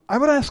I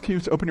would ask you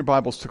to open your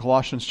Bibles to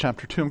Colossians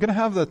chapter 2. I'm going to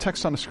have the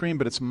text on the screen,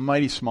 but it's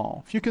mighty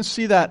small. If you can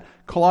see that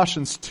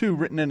Colossians 2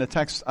 written in a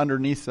text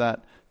underneath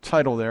that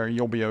title there,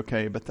 you'll be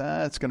okay, but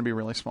that's going to be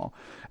really small.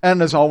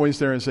 And as always,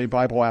 there is a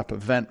Bible app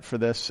event for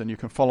this, and you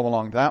can follow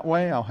along that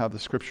way. I'll have the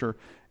scripture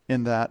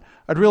in that.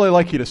 I'd really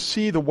like you to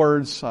see the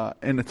words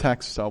in the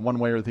text one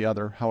way or the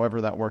other,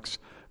 however that works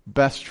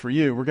best for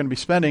you. We're going to be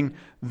spending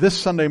this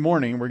Sunday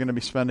morning,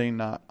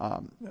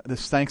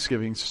 this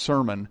Thanksgiving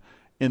sermon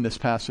in this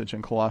passage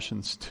in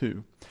Colossians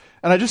 2.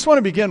 And I just want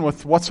to begin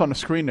with what's on the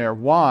screen there.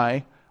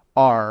 Why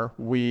are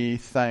we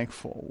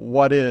thankful?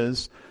 What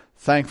is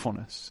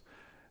thankfulness?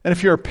 And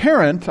if you're a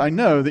parent, I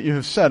know that you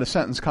have said a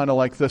sentence kind of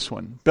like this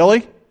one.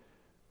 Billy,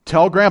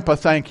 tell Grandpa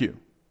thank you,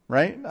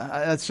 right?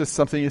 That's just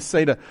something you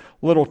say to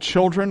little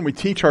children. We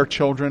teach our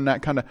children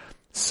that kind of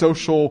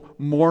social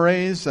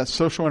mores, that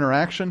social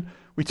interaction.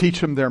 We teach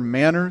them their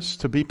manners,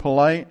 to be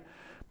polite.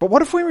 But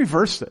what if we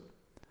reversed it?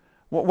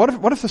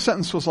 What if the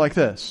sentence was like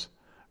this?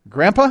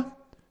 Grandpa,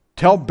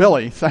 tell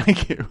Billy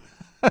thank you.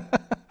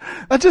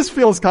 That just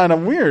feels kind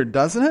of weird,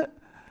 doesn't it?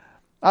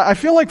 I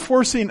feel like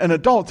forcing an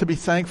adult to be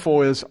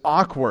thankful is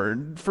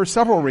awkward for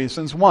several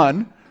reasons.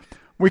 One,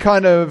 we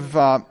kind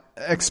of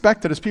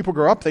expect that as people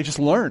grow up, they just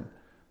learn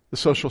the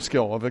social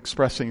skill of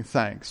expressing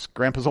thanks.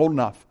 Grandpa's old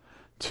enough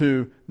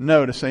to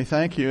know to say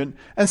thank you.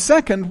 And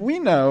second, we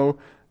know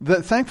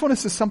that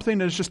thankfulness is something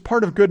that is just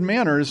part of good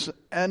manners,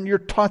 and you're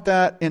taught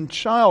that in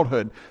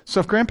childhood. So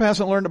if Grandpa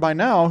hasn't learned it by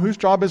now, whose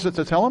job is it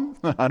to tell him?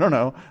 I don't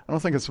know. I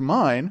don't think it's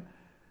mine.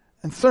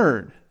 And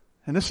third,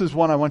 and this is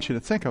one I want you to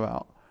think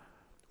about,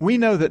 we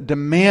know that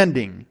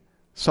demanding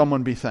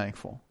someone be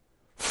thankful,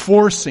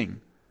 forcing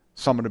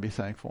someone to be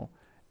thankful,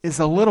 is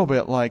a little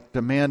bit like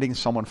demanding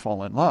someone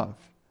fall in love.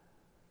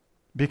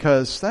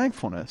 Because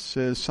thankfulness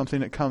is something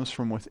that comes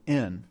from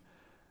within.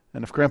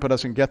 And if Grandpa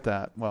doesn't get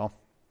that, well,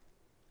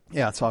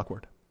 yeah, it's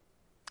awkward.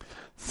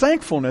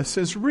 Thankfulness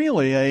is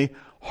really a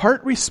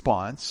heart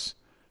response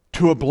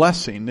to a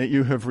blessing that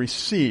you have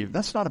received.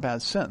 That's not a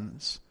bad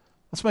sentence.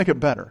 Let's make it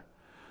better.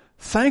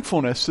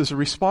 Thankfulness is a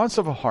response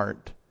of a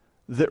heart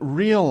that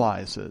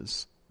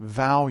realizes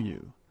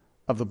value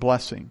of the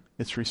blessing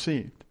it's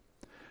received.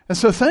 And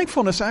so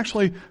thankfulness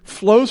actually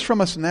flows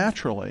from us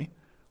naturally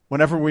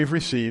whenever we've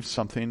received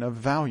something of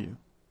value.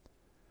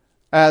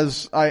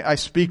 As I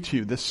speak to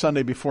you this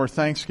Sunday before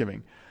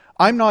Thanksgiving,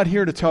 I'm not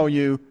here to tell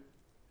you,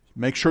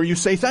 make sure you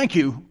say thank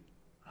you.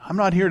 I'm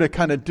not here to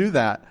kind of do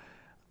that.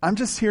 I'm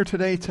just here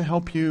today to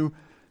help you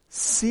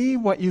see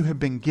what you have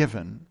been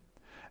given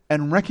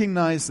and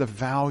recognize the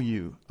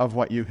value of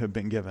what you have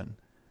been given.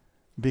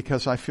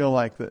 Because I feel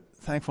like that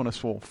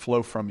thankfulness will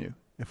flow from you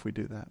if we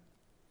do that.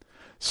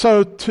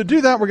 So to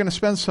do that, we're going to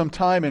spend some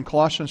time in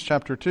Colossians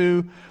chapter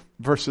 2,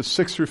 verses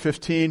 6 through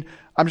 15.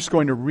 I'm just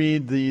going to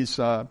read these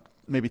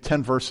maybe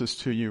 10 verses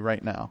to you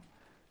right now.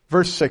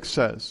 Verse 6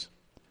 says,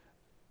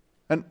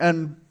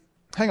 and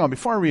hang on,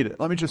 before I read it,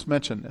 let me just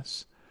mention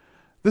this.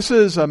 This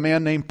is a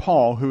man named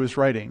Paul who is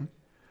writing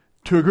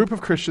to a group of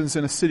Christians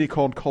in a city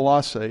called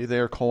Colossae. They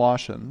are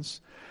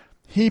Colossians.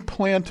 He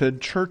planted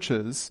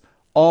churches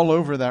all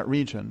over that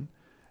region,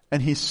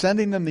 and he's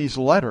sending them these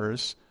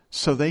letters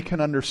so they can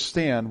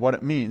understand what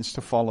it means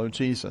to follow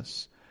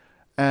Jesus.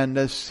 And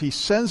as he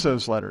sends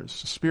those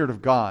letters, the Spirit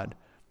of God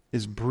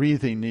is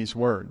breathing these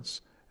words,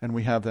 and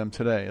we have them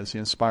today as the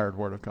inspired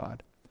Word of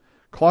God.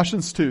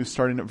 Colossians 2,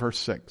 starting at verse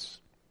 6.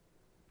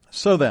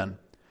 So then,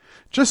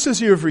 just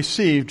as you have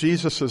received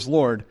Jesus as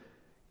Lord,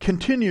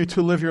 continue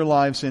to live your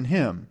lives in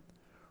Him,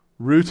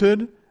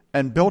 rooted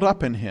and built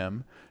up in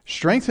Him,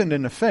 strengthened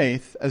in the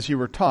faith as you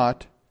were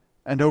taught,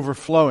 and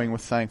overflowing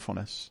with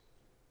thankfulness.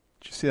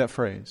 Did you see that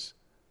phrase?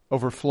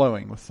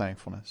 Overflowing with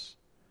thankfulness.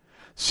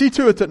 See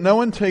to it that no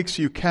one takes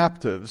you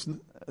captives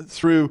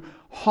through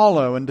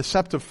hollow and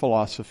deceptive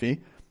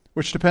philosophy,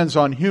 which depends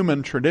on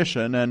human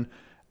tradition and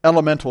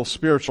elemental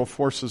spiritual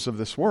forces of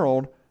this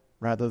world,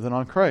 rather than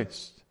on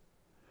Christ.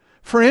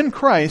 For in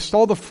Christ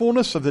all the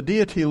fullness of the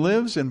deity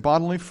lives in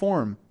bodily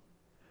form,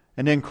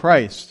 and in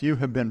Christ you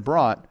have been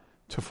brought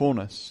to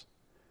fullness.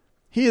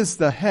 He is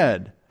the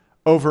head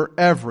over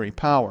every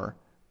power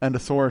and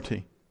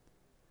authority.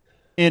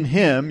 In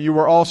Him you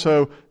were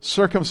also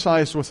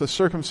circumcised with a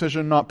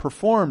circumcision not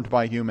performed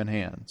by human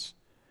hands.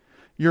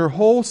 Your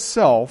whole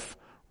self,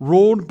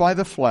 ruled by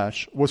the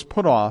flesh, was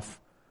put off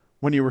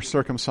when you were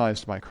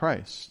circumcised by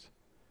Christ.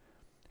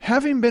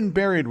 Having been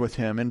buried with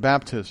Him in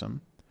baptism,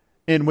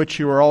 in which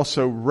you were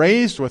also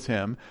raised with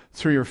Him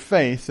through your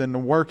faith in the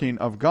working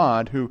of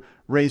God who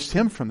raised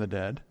Him from the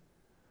dead,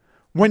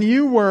 when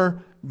you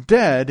were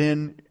dead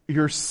in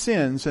your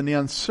sins and the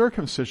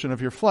uncircumcision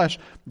of your flesh,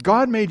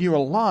 God made you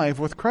alive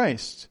with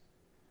Christ.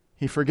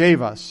 He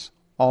forgave us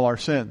all our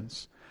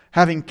sins,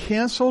 having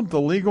canceled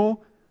the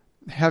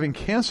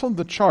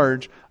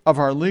charge of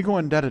our legal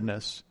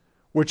indebtedness,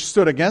 which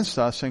stood against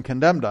us and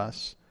condemned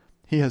us.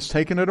 He has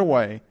taken it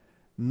away,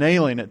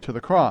 nailing it to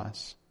the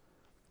cross.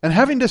 And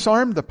having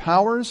disarmed the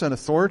powers and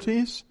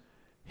authorities,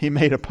 He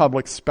made a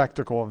public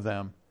spectacle of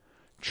them,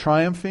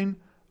 triumphing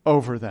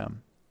over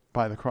them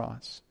by the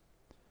cross.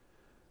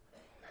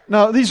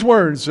 Now, these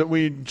words that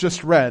we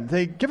just read,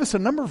 they give us a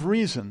number of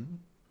reasons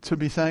to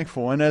be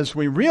thankful. And as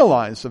we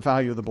realize the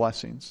value of the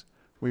blessings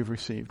we've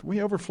received,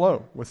 we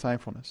overflow with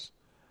thankfulness.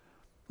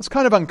 Let's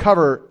kind of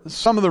uncover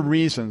some of the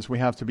reasons we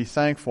have to be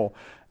thankful.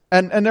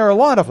 And there are a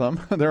lot of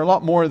them. There are a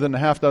lot more than the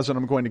half dozen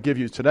I'm going to give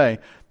you today.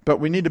 But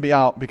we need to be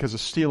out because the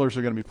Steelers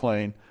are going to be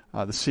playing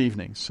this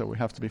evening. So we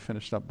have to be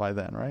finished up by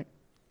then, right?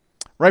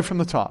 Right from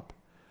the top.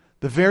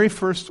 The very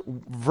first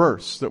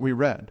verse that we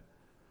read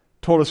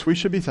told us we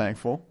should be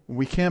thankful.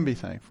 We can be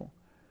thankful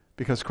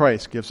because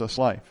Christ gives us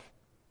life.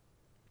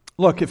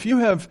 Look, if you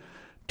have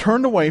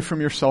turned away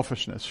from your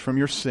selfishness, from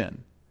your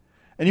sin,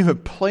 and you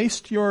have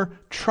placed your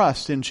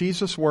trust in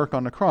Jesus' work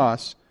on the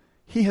cross,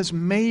 He has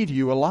made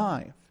you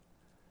alive.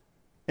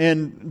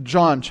 In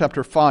John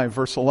chapter 5,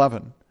 verse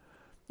 11,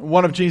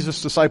 one of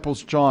Jesus'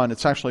 disciples, John,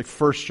 it's actually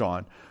 1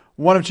 John,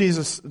 one of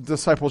Jesus'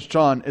 disciples,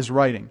 John, is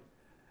writing.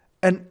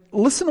 And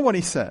listen to what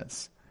he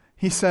says.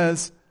 He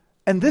says,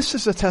 "And this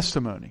is a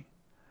testimony.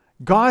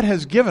 God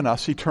has given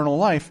us eternal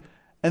life,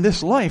 and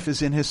this life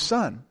is in His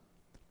Son.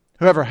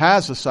 Whoever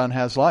has the Son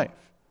has life.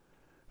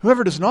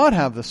 Whoever does not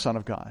have the Son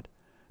of God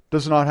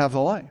does not have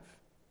the life."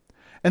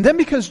 And then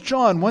because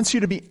John wants you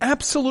to be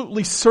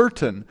absolutely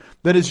certain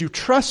that as you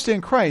trust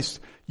in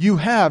Christ, you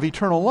have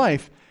eternal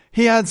life,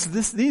 he adds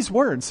these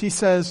words. He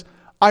says,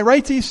 "I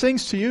write these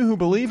things to you who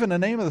believe in the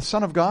name of the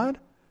Son of God,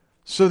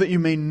 so that you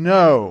may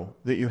know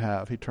that you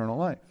have eternal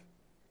life."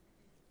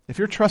 If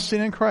you're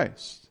trusting in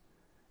Christ,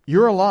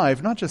 you're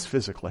alive, not just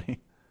physically.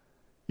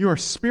 You are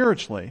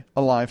spiritually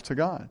alive to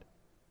God.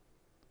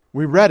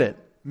 We read it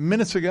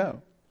minutes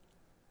ago.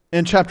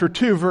 In chapter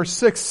 2, verse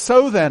 6,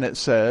 "So then," it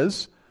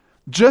says,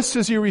 "just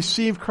as you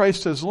received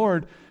Christ as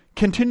Lord,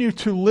 continue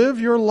to live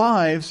your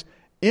lives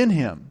in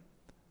Him."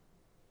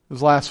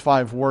 Those last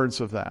 5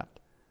 words of that.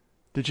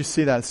 Did you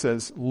see that? It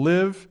says,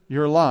 live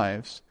your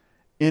lives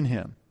in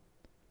Him.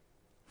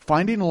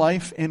 Finding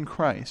life in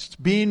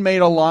Christ, being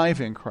made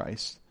alive in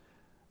Christ,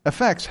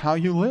 affects how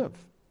you live.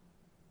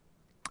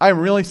 I'm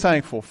really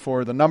thankful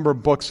for the number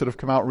of books that have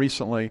come out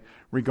recently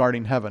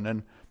regarding heaven.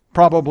 And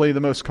probably the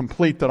most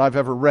complete that I've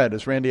ever read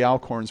is Randy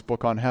Alcorn's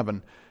book on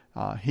heaven.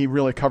 He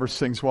really covers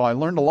things well. I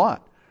learned a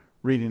lot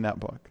reading that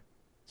book.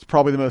 It's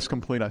probably the most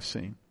complete I've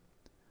seen.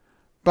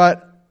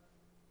 But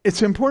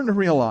it's important to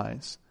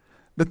realize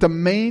that the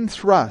main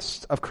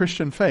thrust of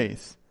Christian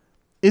faith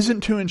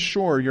isn't to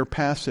ensure your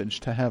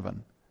passage to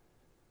heaven.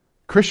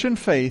 Christian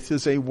faith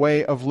is a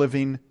way of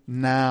living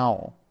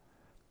now,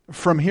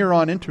 from here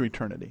on into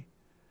eternity.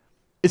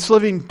 It's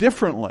living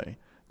differently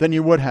than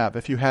you would have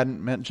if you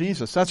hadn't met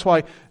Jesus. That's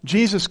why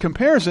Jesus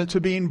compares it to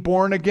being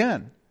born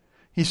again.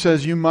 He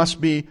says you must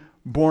be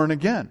born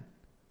again.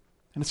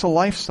 And it's a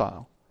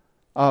lifestyle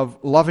of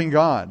loving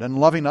God and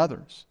loving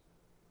others.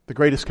 The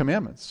greatest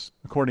commandments,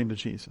 according to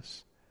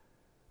Jesus.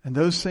 And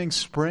those things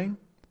spring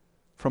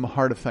from a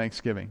heart of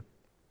thanksgiving.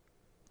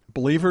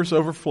 Believers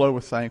overflow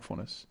with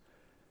thankfulness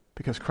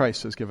because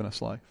Christ has given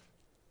us life.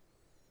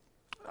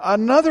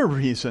 Another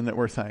reason that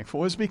we're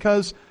thankful is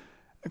because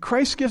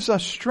Christ gives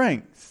us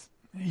strength.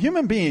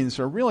 Human beings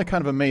are really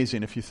kind of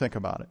amazing if you think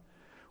about it.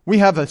 We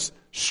have this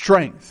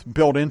strength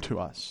built into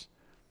us.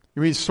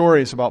 You read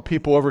stories about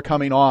people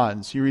overcoming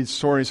odds. You read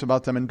stories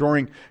about them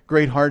enduring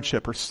great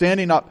hardship or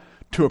standing up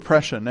to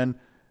oppression.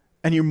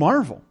 And you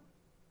marvel.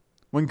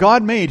 When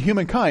God made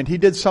humankind, He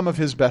did some of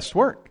His best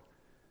work.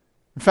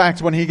 In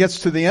fact, when He gets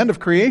to the end of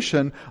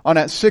creation, on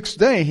that 6th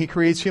day, He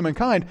creates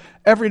humankind.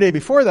 Every day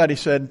before that, He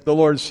said, the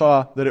Lord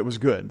saw that it was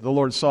good. The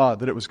Lord saw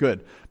that it was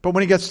good. But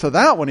when He gets to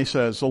that one, He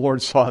says, the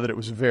Lord saw that it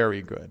was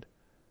very good.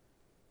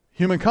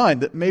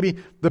 Humankind, that may be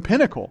the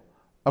pinnacle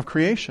of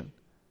creation.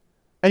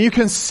 And you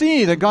can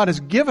see that God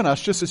has given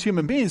us, just as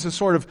human beings, a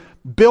sort of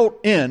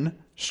built-in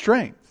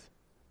strength.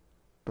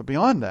 But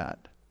beyond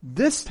that,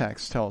 this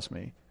text tells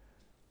me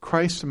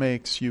Christ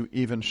makes you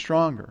even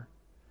stronger.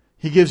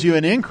 He gives you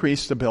an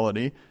increased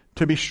ability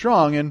to be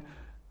strong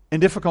in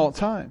difficult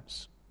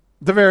times.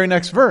 The very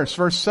next verse,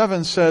 verse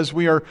 7 says,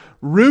 "We are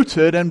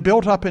rooted and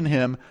built up in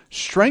Him,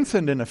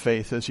 strengthened in the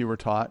faith as you were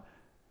taught,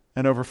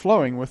 and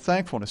overflowing with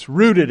thankfulness."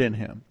 Rooted in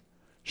Him,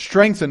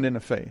 strengthened in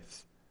the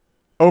faith,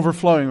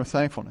 overflowing with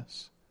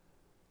thankfulness.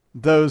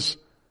 Those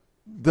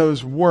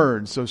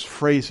words, those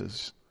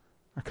phrases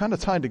are kind of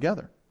tied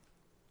together.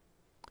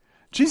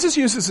 Jesus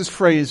uses this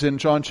phrase in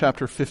John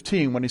chapter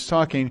 15 when He's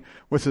talking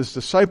with His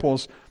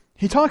disciples.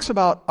 He talks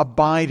about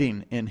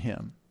abiding in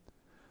Him.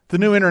 The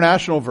New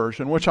International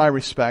Version, which I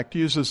respect,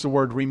 uses the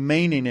word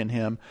remaining in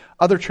Him.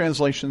 Other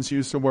translations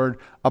use the word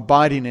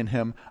abiding in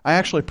Him. I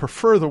actually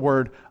prefer the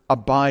word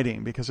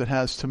abiding because it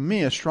has, to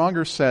me, a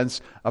stronger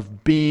sense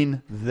of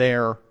being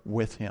there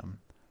with Him.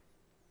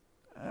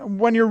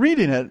 When you're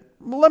reading it,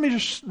 let me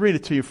just read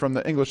it to you from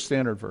the English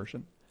Standard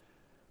Version.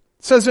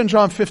 It says in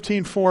John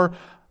 15:4,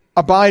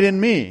 "Abide in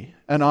me,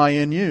 and I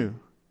in you.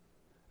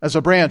 As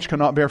a branch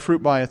cannot bear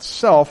fruit by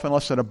itself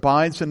unless it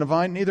abides in the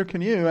vine, neither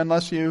can you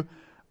unless you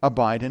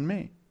abide in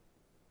me.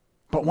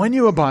 But when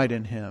you abide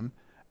in Him,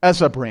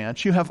 as a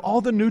branch, you have all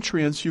the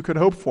nutrients you could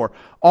hope for.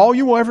 All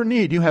you will ever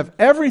need. You have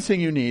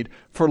everything you need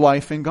for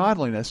life and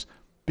godliness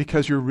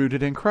because you're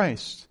rooted in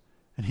Christ,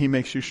 and He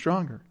makes you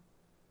stronger.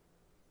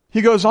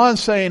 He goes on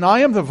saying, I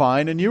am the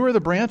vine, and you are the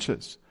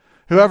branches.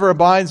 Whoever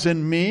abides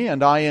in me,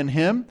 and I in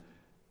him,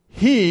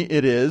 he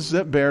it is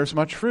that bears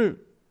much fruit.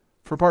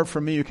 For apart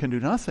from me, you can do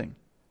nothing.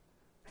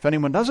 If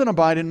anyone doesn't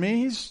abide in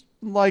me,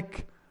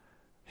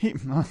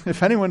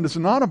 if anyone does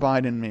not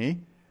abide in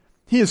me,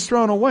 he is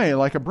thrown away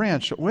like a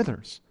branch that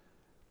withers.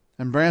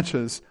 And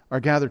branches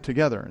are gathered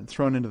together and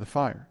thrown into the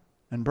fire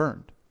and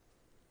burned.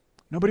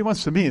 Nobody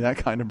wants to be that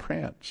kind of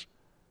branch.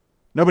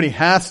 Nobody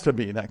has to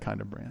be that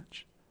kind of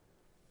branch.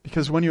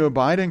 Because when you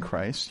abide in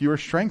Christ, you are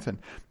strengthened.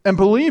 And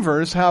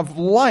believers have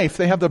life.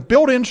 They have the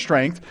built-in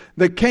strength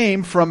that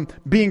came from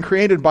being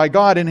created by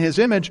God in His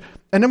image.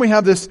 And then we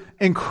have this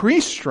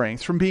increased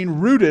strength from being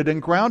rooted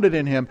and grounded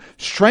in Him,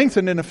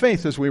 strengthened in the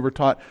faith, as we were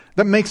taught,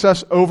 that makes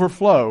us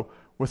overflow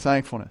with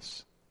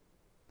thankfulness.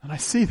 And I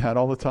see that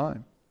all the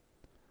time.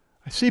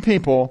 I see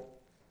people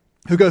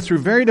who go through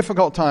very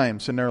difficult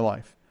times in their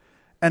life,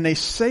 and they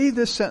say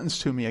this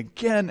sentence to me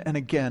again and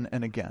again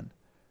and again.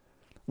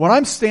 When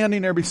I'm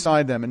standing there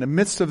beside them in the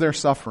midst of their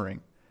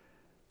suffering,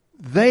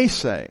 they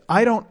say,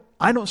 I don't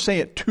say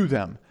it to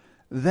them.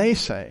 They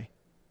say,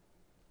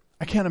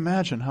 I can't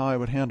imagine how I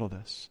would handle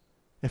this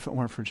if it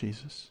weren't for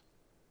Jesus.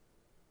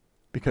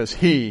 Because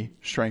He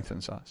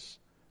strengthens us.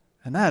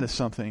 And that is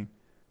something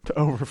to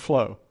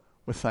overflow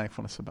with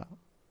thankfulness about.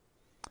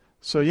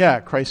 So yeah,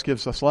 Christ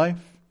gives us life.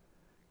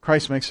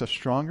 Christ makes us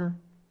stronger.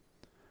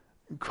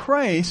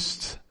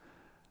 Christ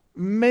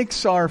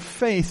makes our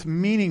faith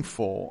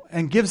meaningful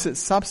and gives it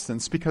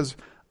substance because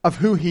of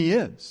who He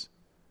is.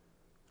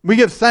 We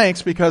give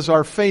thanks because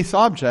our faith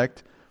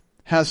object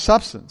has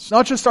substance.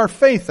 Not just our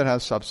faith that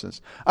has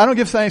substance. I don't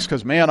give thanks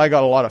because, man, I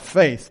got a lot of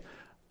faith.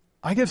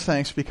 I give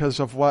thanks because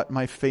of what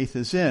my faith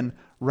is in,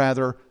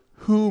 rather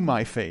who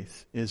my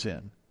faith is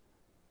in.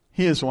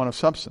 He is one of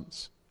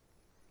substance.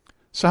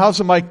 So how's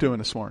the mic doing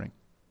this morning?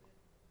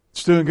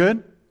 It's doing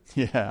good?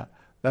 Yeah,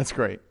 that's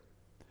great.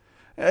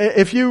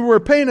 If you were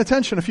paying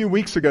attention a few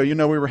weeks ago, you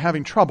know we were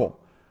having trouble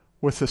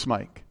with this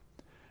mic.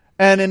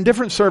 And in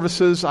different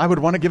services, I would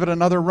want to give it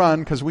another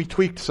run because we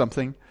tweaked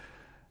something.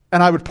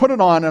 And I would put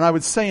it on and I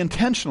would say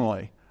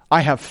intentionally,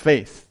 I have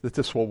faith that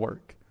this will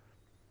work.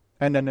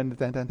 And then it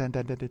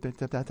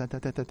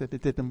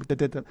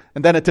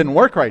didn't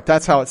work right.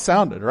 That's how it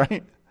sounded,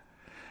 right?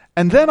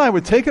 And then I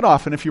would take it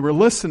off, and if you were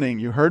listening,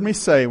 you heard me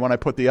say, when I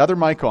put the other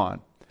mic on,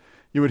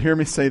 you would hear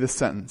me say this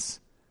sentence,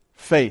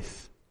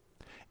 faith,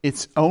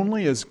 it's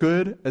only as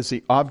good as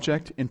the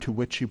object into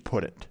which you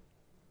put it.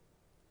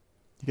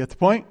 You get the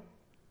point?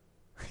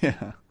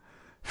 Yeah.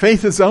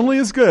 Faith is only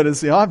as good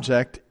as the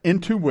object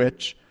into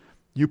which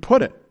you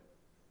put it.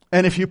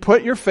 And if you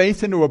put your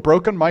faith into a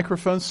broken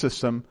microphone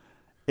system,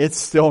 it's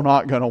still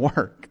not going to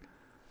work.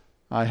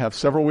 I have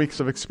several weeks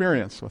of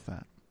experience with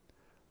that.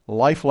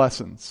 Life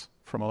lessons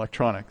from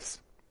electronics.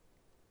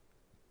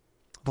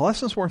 The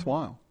lesson's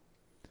worthwhile.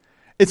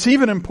 It's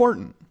even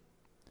important.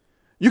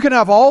 You can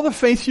have all the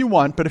faith you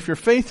want, but if your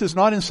faith is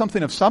not in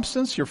something of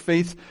substance, your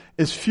faith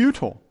is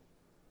futile.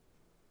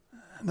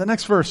 The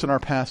next verse in our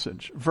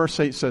passage, verse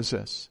 8 says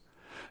this,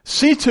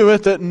 see to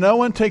it that no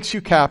one takes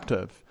you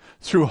captive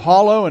through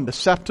hollow and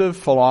deceptive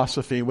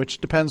philosophy,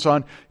 which depends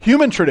on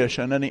human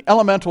tradition and the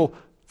elemental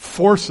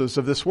forces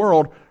of this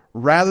world,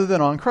 rather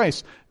than on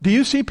Christ. Do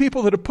you see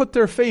people that have put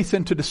their faith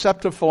into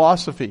deceptive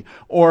philosophy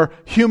or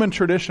human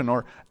tradition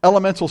or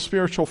elemental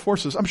spiritual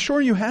forces? I'm sure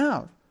you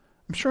have.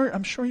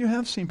 I'm sure you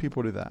have seen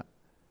people do that.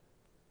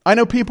 I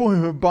know people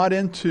who have bought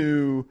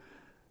into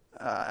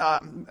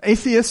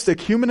atheistic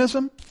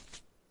humanism,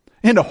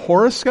 into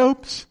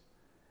horoscopes,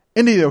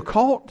 into the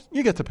occult.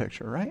 You get the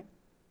picture, right?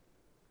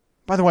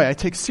 By the way, I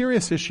take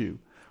serious issue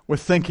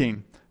with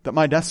thinking that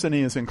my destiny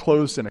is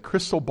enclosed in a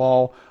crystal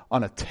ball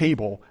on a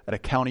table at a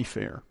county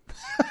fair.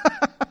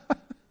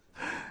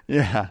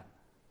 Yeah.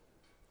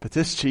 But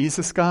this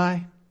Jesus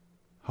guy,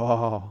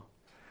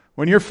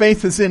 when your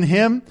faith is in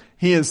Him,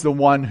 He is the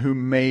one who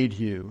made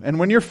you. And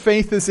when your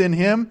faith is in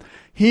Him,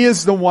 He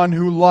is the one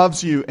who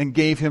loves you and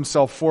gave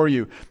Himself for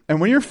you.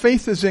 And when your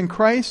faith is in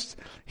Christ,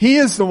 He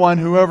is the one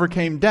who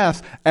overcame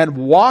death and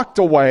walked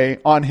away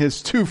on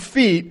His 2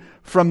 feet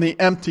from the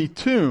empty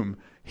tomb.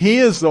 He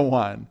is the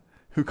one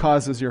who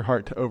causes your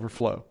heart to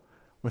overflow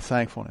with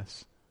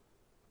thankfulness.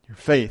 Your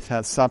faith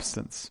has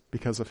substance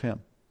because of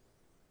Him.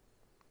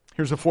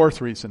 Here's a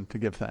 4th reason to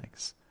give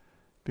thanks.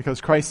 Because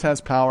Christ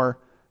has power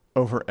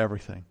over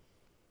everything.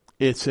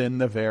 It's in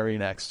the very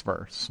next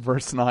verse.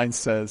 Verse 9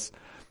 says,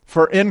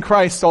 for in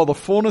Christ all the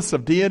fullness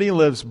of deity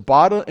lives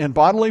in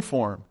bodily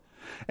form,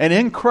 and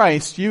in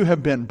Christ you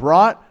have been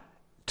brought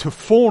to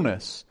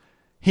fullness.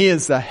 He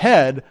is the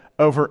head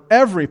over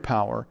every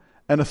power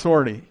and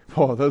authority.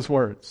 Oh, those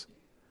words.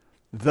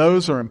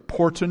 Those are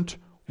important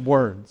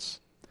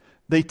words.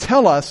 They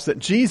tell us that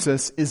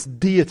Jesus is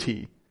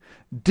deity.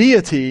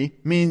 Deity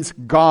means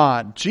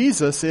God.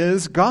 Jesus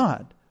is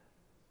God.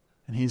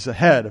 And He's the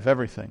head of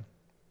everything.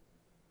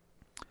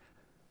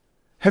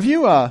 Have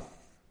you, I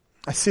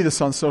see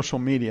this on social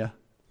media.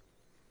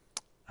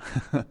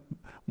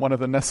 one of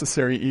the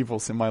necessary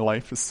evils in my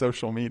life is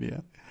social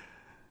media.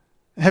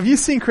 Have you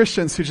seen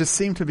Christians who just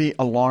seem to be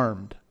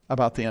alarmed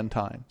about the end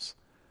times?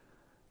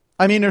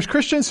 I mean, there's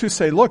Christians who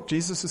say, look,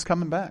 Jesus is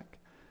coming back.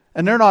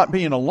 And they're not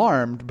being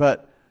alarmed,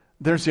 but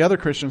there's the other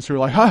Christians who are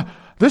like,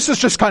 this is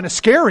just kind of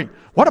scary.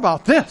 What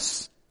about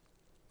this?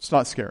 It's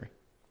not scary.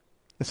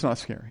 It's not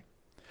scary.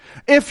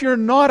 If you're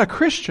not a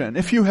Christian,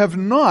 if you have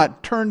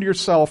not turned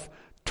yourself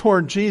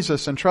toward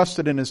Jesus and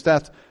trusted in his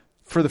death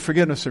for the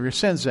forgiveness of your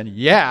sins, then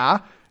yeah,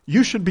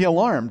 you should be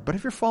alarmed. But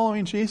if you're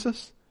following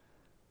Jesus,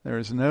 there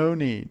is no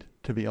need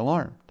to be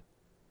alarmed.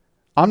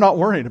 I'm not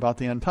worried about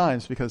the end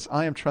times because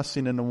I am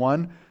trusting in the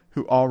one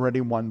who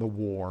already won the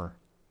war.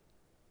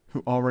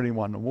 Who already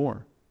won the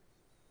war.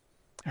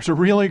 There's a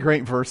really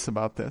great verse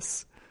about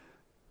this.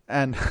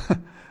 And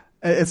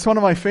it's one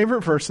of my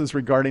favorite verses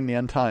regarding the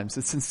end times.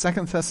 It's in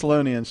 2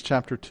 Thessalonians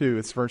chapter 2.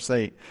 It's verse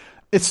 8.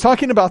 It's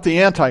talking about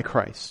the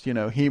Antichrist. You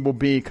know, he will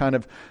be kind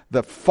of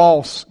the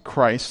false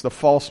Christ, the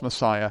false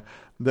Messiah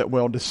that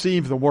will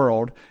deceive the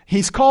world.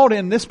 He's called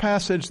in this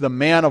passage the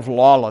man of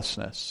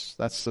lawlessness.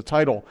 That's the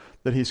title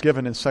that he's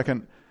given in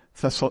 2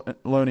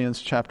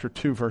 Thessalonians chapter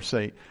 2, verse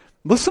 8.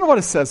 Listen to what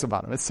it says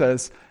about him. It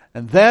says,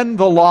 and then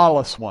the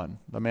lawless one,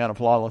 the man of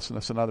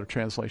lawlessness, another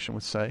translation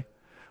would say,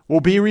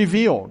 will be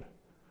revealed,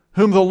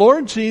 whom the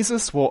Lord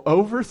Jesus will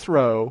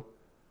overthrow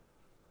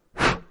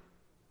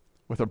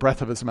with the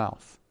breath of his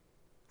mouth.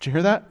 Did you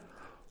hear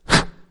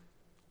that?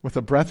 With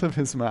the breath of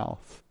his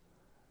mouth.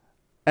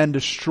 And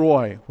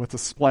destroy with the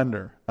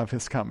splendor of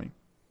his coming.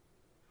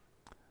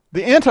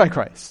 The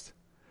Antichrist,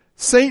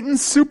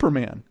 Satan's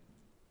Superman.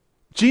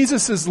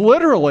 Jesus is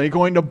literally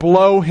going to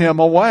blow him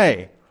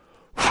away.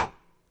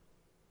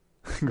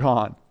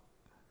 Gone.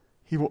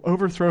 He will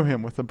overthrow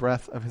him with the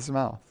breath of his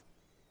mouth.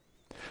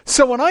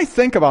 So when I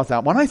think about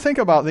that, when I think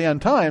about the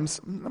end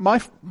times,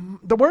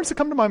 the words that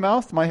come to my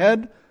mouth, my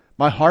head,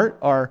 my heart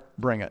are,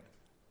 bring it.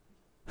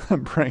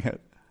 Bring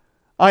it.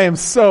 I am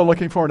so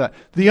looking forward to that.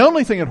 The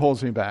only thing that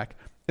holds me back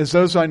is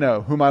those I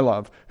know, whom I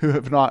love, who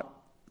have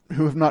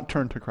not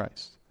turned to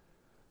Christ.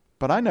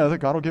 But I know that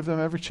God will give them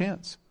every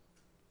chance.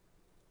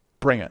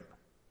 Bring it.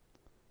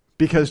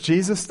 Because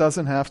Jesus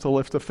doesn't have to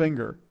lift a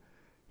finger.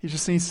 He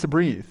just needs to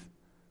breathe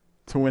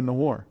to win the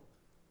war.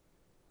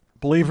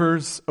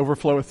 Believers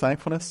overflow with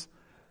thankfulness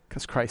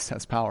because Christ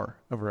has power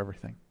over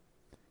everything.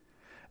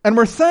 And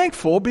we're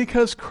thankful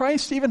because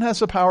Christ even has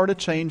the power to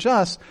change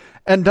us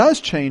and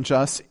does change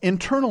us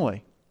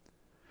internally.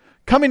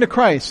 Coming to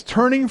Christ,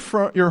 turning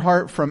your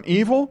heart from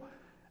evil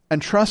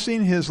and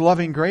trusting his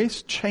loving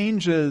grace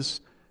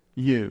changes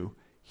you.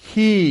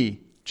 He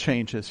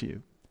changes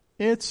you.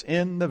 It's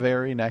in the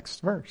very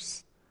next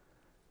verse.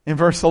 In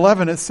verse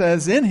 11 it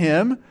says, in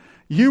him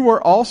you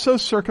were also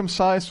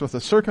circumcised with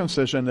a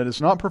circumcision that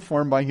is not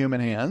performed by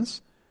human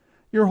hands.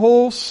 Your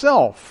whole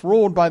self,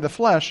 ruled by the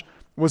flesh,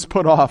 was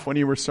put off when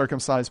you were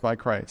circumcised by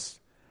Christ.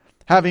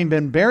 Having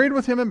been buried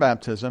with him in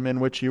baptism, in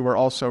which you were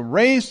also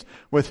raised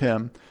with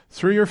him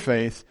through your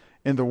faith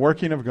in the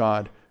working of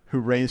God who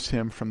raised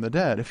him from the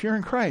dead. If you're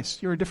in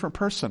Christ, you're a different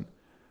person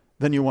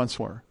than you once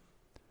were.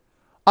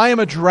 I am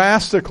a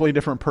drastically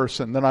different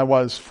person than I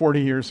was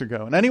 40 years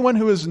ago. And anyone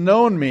who has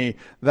known me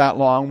that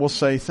long will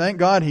say, thank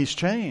God he's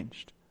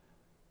changed.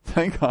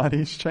 Thank God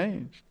he's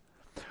changed.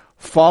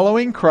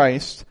 Following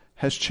Christ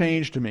has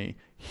changed me.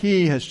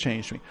 He has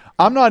changed me.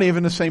 I'm not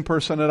even the same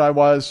person that I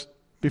was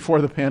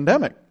before the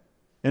pandemic,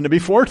 in the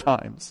before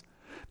times,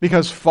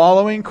 because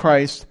following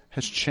Christ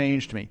has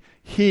changed me.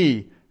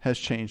 He has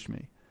changed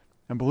me.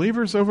 And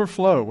believers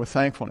overflow with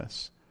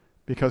thankfulness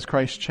because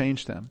Christ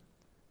changed them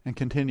and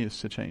continues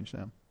to change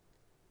them.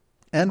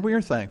 And we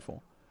are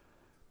thankful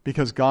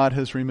because God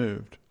has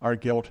removed our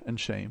guilt and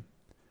shame.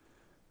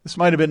 This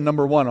might have been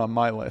number one on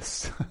my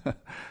list.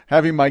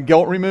 Having my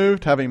guilt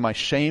removed, having my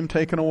shame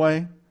taken away.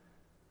 I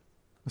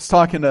was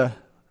talking to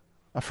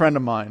a friend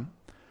of mine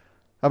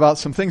about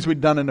some things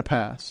we'd done in the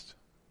past.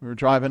 We were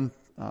driving,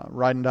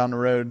 riding down the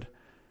road,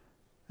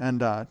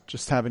 and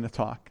just having a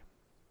talk.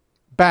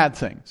 Bad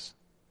things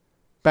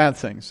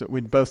that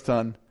we'd both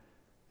done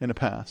in the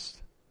past.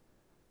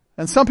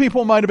 And some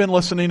people might have been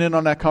listening in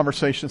on that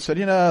conversation and said,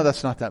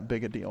 that's not that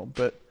big a deal.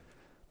 But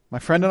my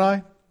friend and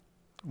I,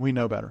 we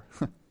know better.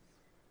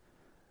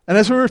 And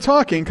as we were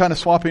talking, kind of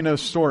swapping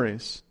those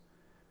stories,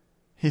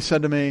 he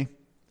said to me,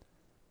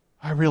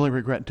 I really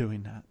regret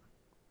doing that.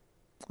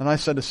 And I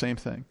said the same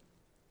thing.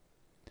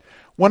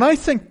 When I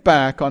think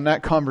back on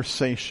that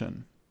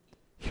conversation,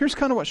 here's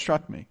kind of what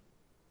struck me.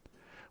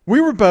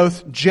 We were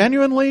both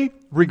genuinely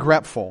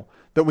regretful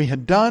that we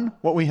had done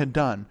what we had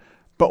done,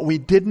 but we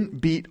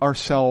didn't beat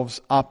ourselves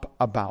up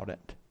about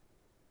it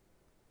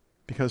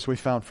because we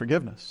found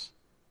forgiveness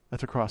at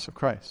the cross of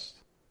Christ.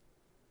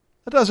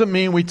 That doesn't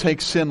mean we take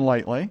sin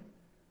lightly.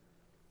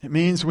 It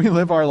means we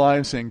live our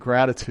lives in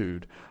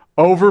gratitude,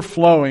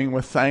 overflowing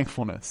with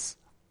thankfulness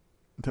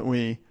that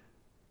we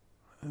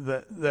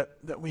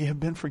have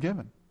been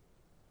forgiven.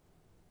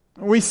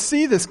 We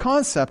see this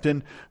concept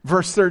in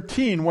verse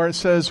 13 where it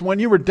says, when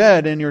you were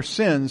dead in your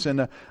sins and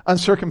the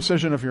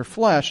uncircumcision of your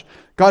flesh,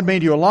 God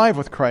made you alive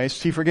with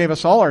Christ. He forgave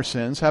us all our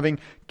sins, having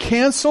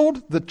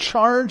canceled the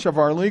charge of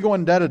our legal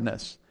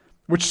indebtedness,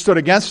 which stood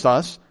against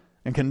us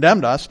and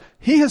condemned us.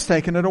 He has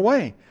taken it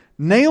away,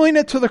 nailing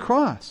it to the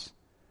cross.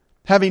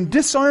 Having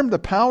disarmed the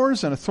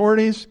powers and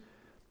authorities,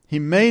 He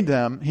made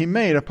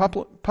a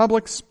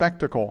public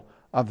spectacle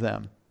of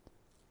them,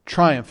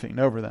 triumphing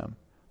over them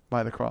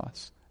by the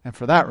cross. And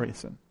for that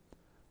reason,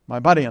 my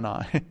buddy and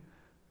I,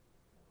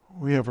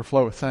 we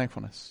overflow with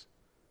thankfulness.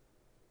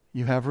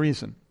 You have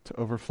reason to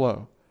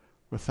overflow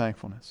with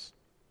thankfulness.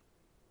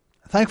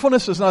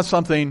 Thankfulness is not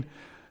something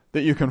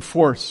that you can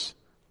force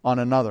on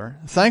another.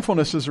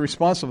 Thankfulness is a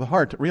response of the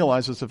heart that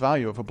realizes the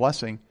value of a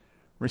blessing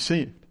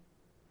received.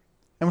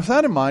 And with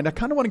that in mind, I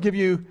kind of want to give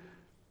you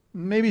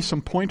maybe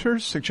some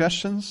pointers,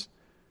 suggestions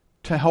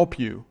to help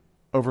you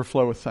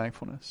overflow with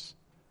thankfulness.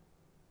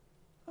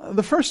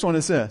 The first one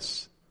is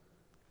this.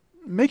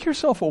 Make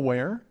yourself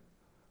aware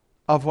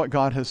of what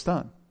God has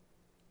done.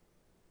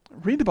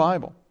 Read the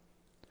Bible.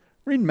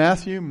 Read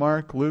Matthew,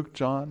 Mark, Luke,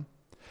 John.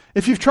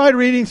 If you've tried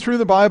reading through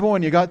the Bible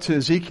and you got to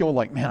Ezekiel,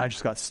 like, man, I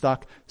just got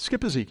stuck,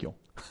 skip Ezekiel.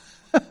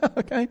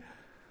 Okay?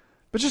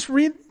 But just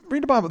read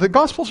the Bible. The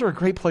Gospels are a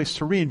great place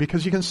to read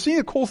because you can see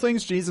the cool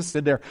things Jesus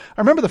did there.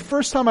 I remember the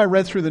first time I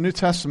read through the New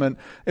Testament,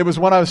 it was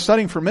when I was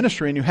studying for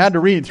ministry and you had to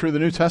read through the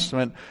New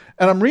Testament.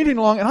 And I'm reading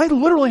along and I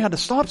literally had to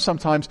stop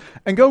sometimes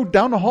and go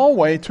down the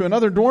hallway to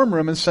another dorm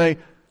room and say,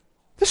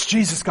 this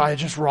Jesus guy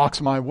just rocks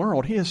my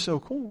world. He is so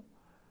cool.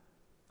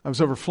 I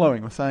was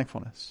overflowing with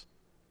thankfulness.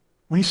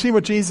 When you see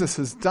what Jesus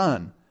has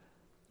done,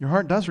 your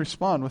heart does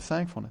respond with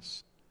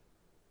thankfulness.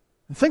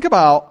 And think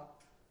about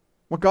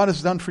what God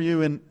has done for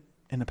you in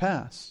the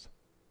past.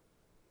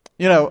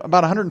 You know,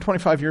 about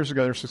 125 years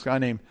ago, there's this guy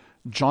named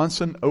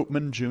Johnson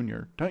Oatman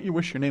Jr. Don't you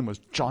wish your name was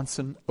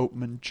Johnson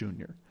Oatman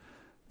Jr.?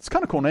 It's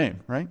kind of a cool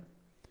name, right?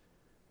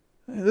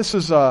 This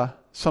is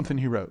something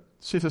he wrote.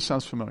 See if this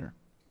sounds familiar.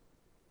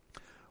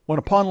 When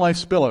upon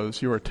life's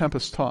billows you are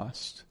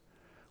tempest-tossed,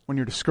 when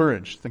you're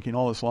discouraged, thinking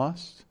all is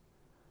lost,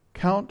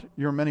 count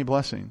your many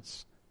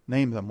blessings,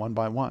 name them one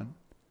by one.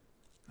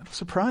 It'll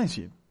surprise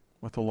you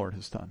what the Lord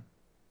has done.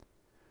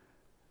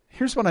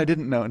 Here's what I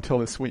didn't know until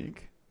this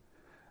week.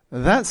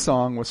 That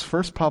song was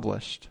first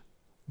published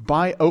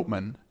by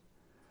Oatman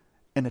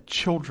in a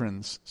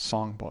children's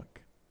songbook,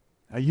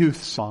 a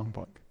youth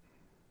songbook.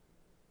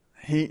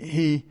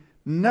 He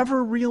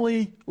never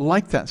really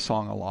liked that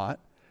song a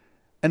lot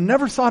and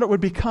never thought it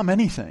would become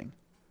anything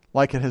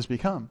like it has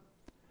become.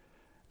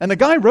 And the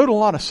guy wrote a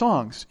lot of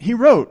songs. He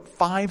wrote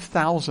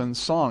 5,000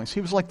 songs.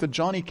 He was like the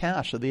Johnny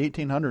Cash of the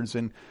 1800s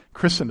in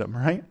Christendom,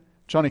 right?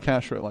 Johnny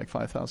Cash wrote like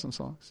 5,000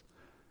 songs.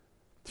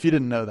 If you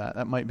didn't know that,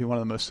 that might be one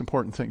of the most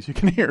important things you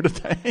can hear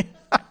today.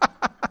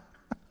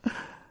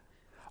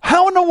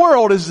 How in the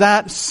world is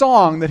that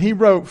song that he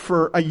wrote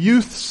for a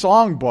youth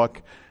songbook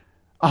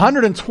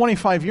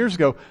 125 years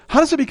ago,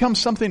 how does it become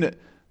something that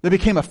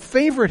became a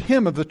favorite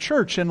hymn of the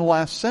church in the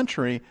last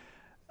century?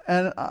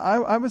 And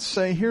I would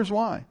say here's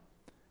why.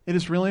 It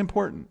is really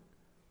important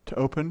to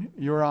open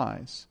your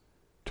eyes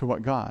to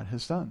what God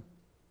has done.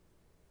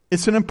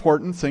 It's an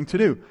important thing to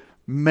do.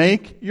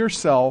 Make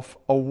yourself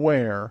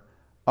aware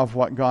of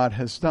what God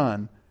has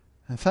done,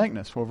 and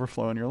thankfulness will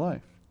overflow in your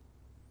life.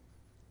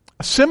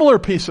 A similar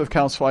piece of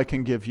counsel I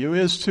can give you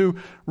is to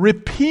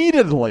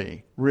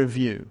repeatedly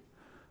review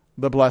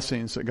the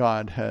blessings that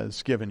God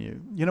has given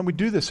you. You know, we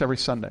do this every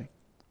Sunday,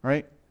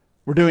 right?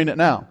 We're doing it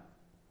now.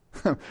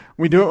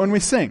 We do it when we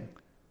sing.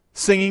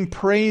 Singing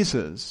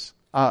praises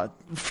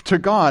to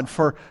God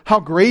for how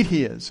great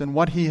He is and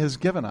what He has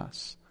given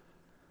us.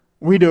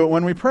 We do it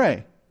when we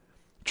pray.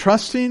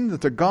 Trusting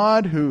that the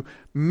God who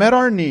met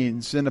our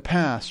needs in the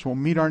past will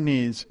meet our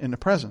needs in the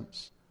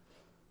present.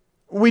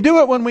 We do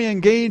it when we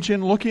engage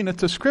in looking at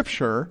the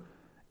Scripture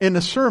in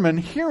the sermon,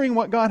 hearing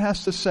what God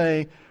has to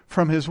say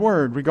from His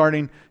Word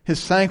regarding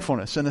His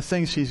thankfulness and the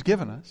things He's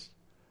given us.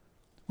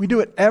 We do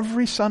it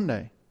every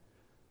Sunday.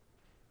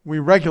 We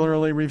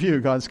regularly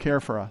review God's care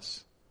for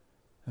us,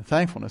 and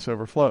thankfulness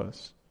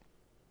overflows.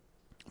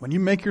 When you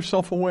make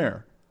yourself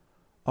aware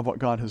of what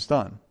God has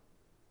done,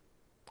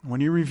 when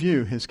you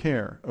review His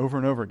care over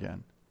and over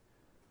again,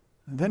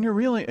 then you're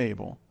really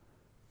able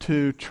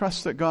to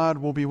trust that God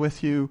will be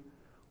with you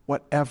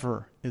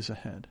whatever is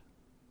ahead.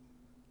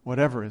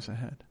 Whatever is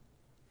ahead.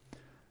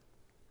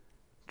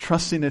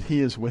 Trusting that He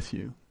is with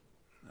you.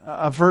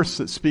 A verse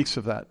that speaks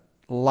of that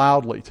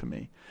loudly to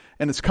me.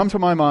 And it's come to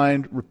my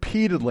mind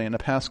repeatedly in the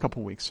past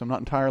couple weeks, so I'm not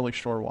entirely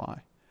sure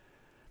why.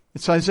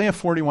 It's Isaiah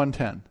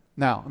 41:10.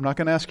 Now, I'm not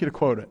going to ask you to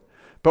quote it,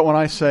 but when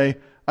I say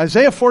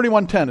Isaiah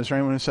 41:10, is there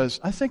anyone who says,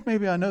 I think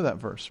maybe I know that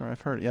verse, or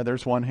I've heard it. Yeah,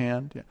 there's one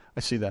hand. Yeah, I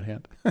see that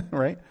hand,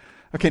 right?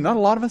 Okay, not a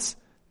lot of us.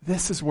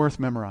 This is worth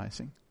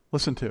memorizing.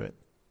 Listen to it.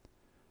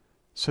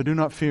 So do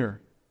not fear,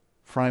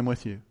 for I am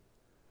with you.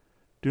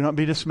 Do not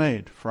be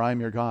dismayed, for I am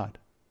your God.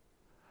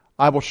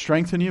 I will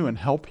strengthen you and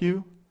help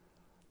you.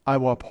 I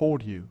will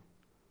uphold you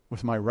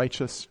with my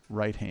righteous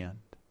right hand.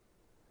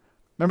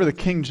 Remember the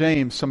King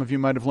James, some of you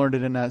might have learned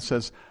it in that, it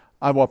says,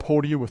 I will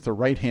uphold you with the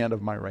right hand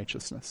of my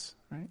righteousness.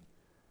 Right?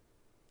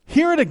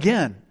 Hear it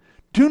again.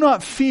 Do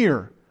not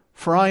fear,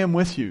 for I am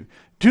with you.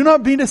 Do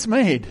not be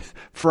dismayed,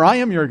 for I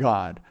am your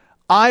God.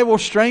 I will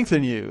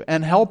strengthen you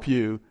and help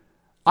you.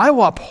 I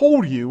will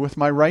uphold you with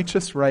my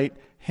righteous right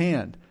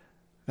hand.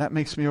 That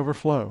makes me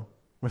overflow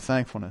with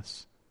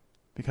thankfulness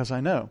because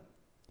I know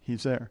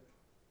He's there.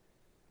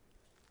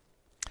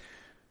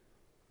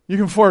 You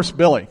can force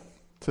Billy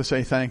to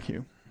say thank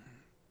you.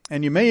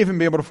 And you may even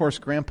be able to force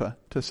Grandpa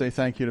to say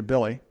thank you to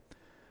Billy.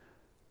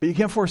 But you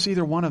can't force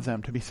either one of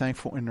them to be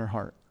thankful in their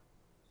heart.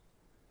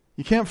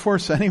 You can't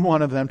force any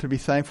one of them to be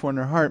thankful in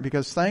their heart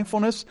because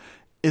thankfulness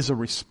is a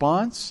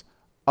response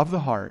of the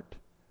heart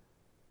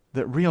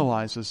that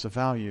realizes the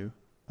value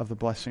of the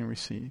blessing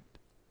received.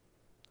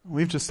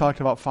 We've just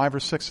talked about 5 or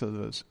 6 of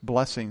those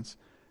blessings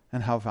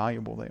and how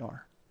valuable they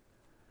are.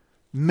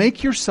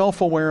 Make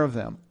yourself aware of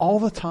them all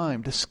the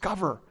time.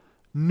 Discover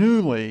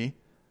newly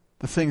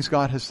the things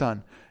God has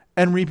done.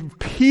 And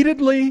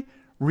repeatedly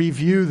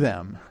review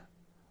them.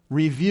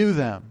 Review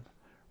them.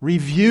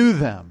 Review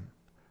them.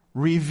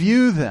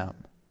 Review them.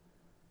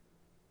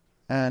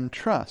 And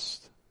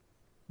trust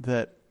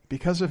that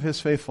because of His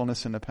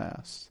faithfulness in the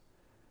past,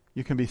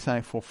 you can be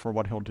thankful for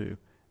what He'll do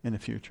in the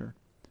future.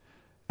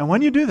 And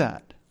when you do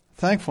that,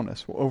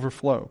 thankfulness will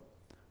overflow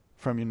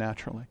from you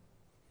naturally.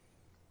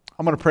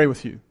 I'm going to pray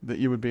with you that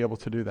you would be able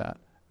to do that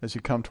as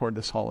you come toward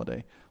this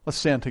holiday. Let's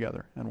stand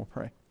together and we'll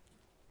pray.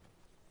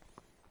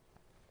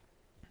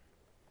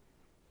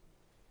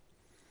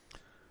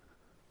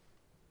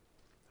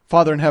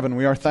 Father in heaven,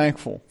 we are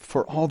thankful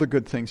for all the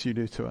good things you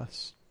do to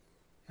us.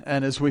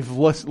 And as we've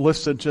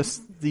listed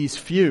just these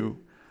few,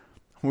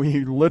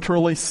 we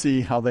literally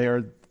see how they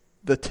are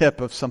the tip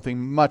of something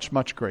much,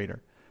 much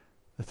greater,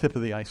 the tip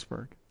of the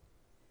iceberg.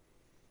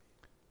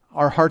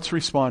 Our hearts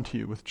respond to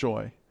you with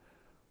joy,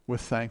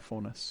 with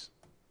thankfulness.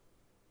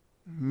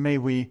 May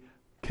we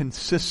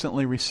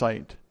consistently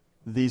recite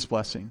these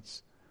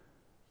blessings,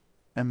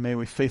 and may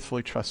we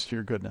faithfully trust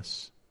your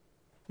goodness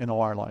in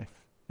all our life.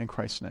 In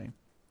Christ's name,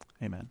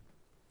 amen.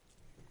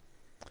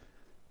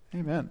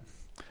 Amen.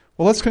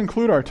 Well, let's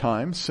conclude our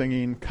time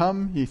singing,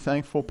 Come, Ye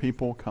Thankful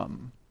People,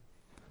 Come.